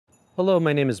Hello,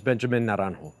 my name is Benjamin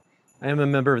Naranjo. I am a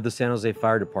member of the San Jose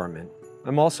Fire Department.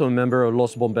 I'm also a member of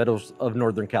Los Bomberos of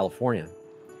Northern California.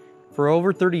 For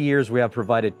over 30 years, we have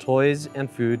provided toys and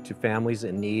food to families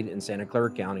in need in Santa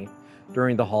Clara County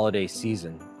during the holiday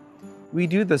season. We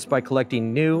do this by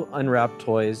collecting new unwrapped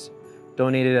toys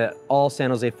donated at all San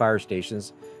Jose fire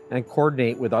stations and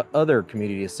coordinate with other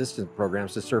community assistance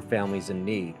programs to serve families in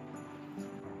need.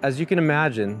 As you can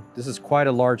imagine, this is quite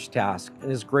a large task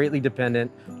and is greatly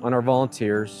dependent on our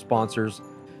volunteers, sponsors,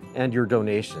 and your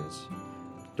donations.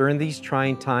 During these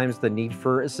trying times, the need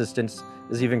for assistance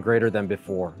is even greater than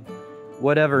before.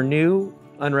 Whatever new,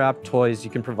 unwrapped toys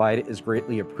you can provide is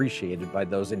greatly appreciated by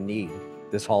those in need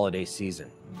this holiday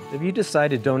season. If you decide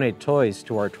to donate toys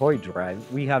to our toy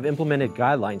drive, we have implemented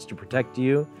guidelines to protect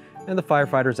you and the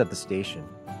firefighters at the station.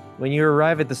 When you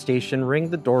arrive at the station, ring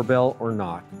the doorbell or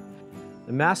knock.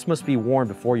 The mask must be worn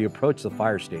before you approach the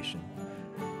fire station.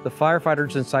 The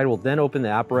firefighters inside will then open the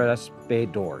apparatus bay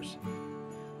doors.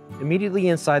 Immediately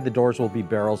inside the doors will be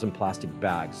barrels and plastic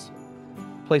bags.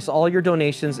 Place all your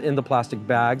donations in the plastic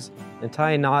bags and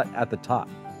tie a knot at the top.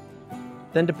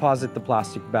 Then deposit the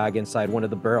plastic bag inside one of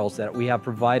the barrels that we have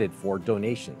provided for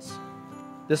donations.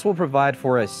 This will provide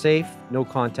for a safe,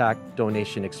 no-contact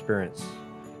donation experience.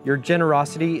 Your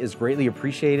generosity is greatly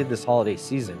appreciated this holiday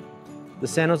season. The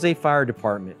San Jose Fire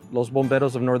Department, Los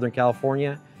Bomberos of Northern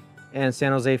California, and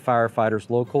San Jose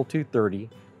Firefighters Local 230,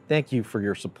 thank you for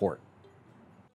your support.